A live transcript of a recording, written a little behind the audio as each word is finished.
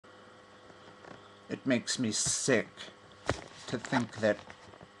It makes me sick to think that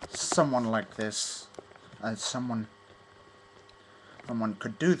someone like this, someone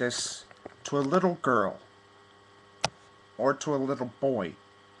could do this to a little girl or to a little boy.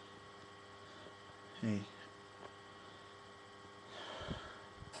 Hey.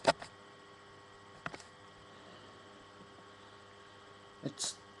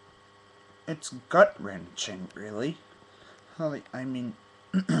 It's gut-wrenching, really. I mean,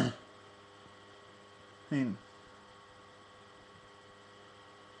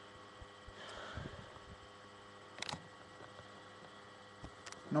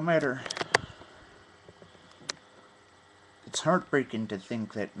 no matter, it's heartbreaking to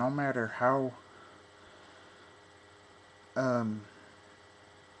think that no matter how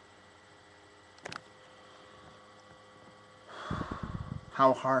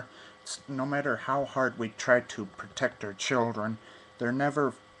hard, no matter how hard we try to protect our children, they're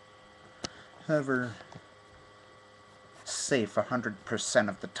never ever safe 100%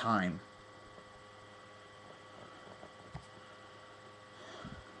 of the time.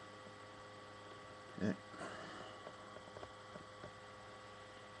 It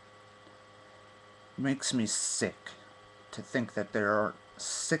makes me sick to think that there are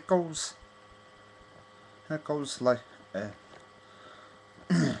sickos like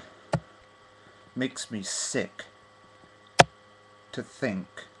makes me sick to think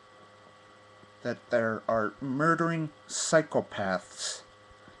that there are murdering psychopaths,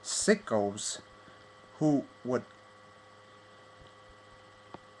 sickos, who would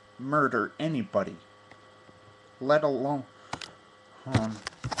murder anybody, let alone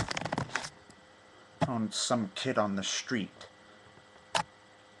on some kid on the street.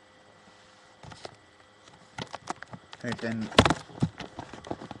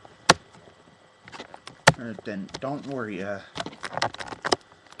 Then don't worry,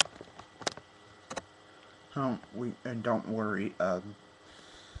 don't worry,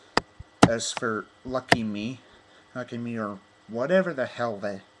 as for Lucky Me, or whatever the hell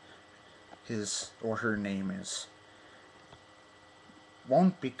that his or her name is,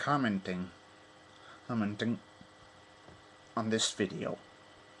 won't be commenting on this video.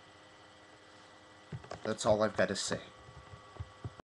 That's all I've got to say.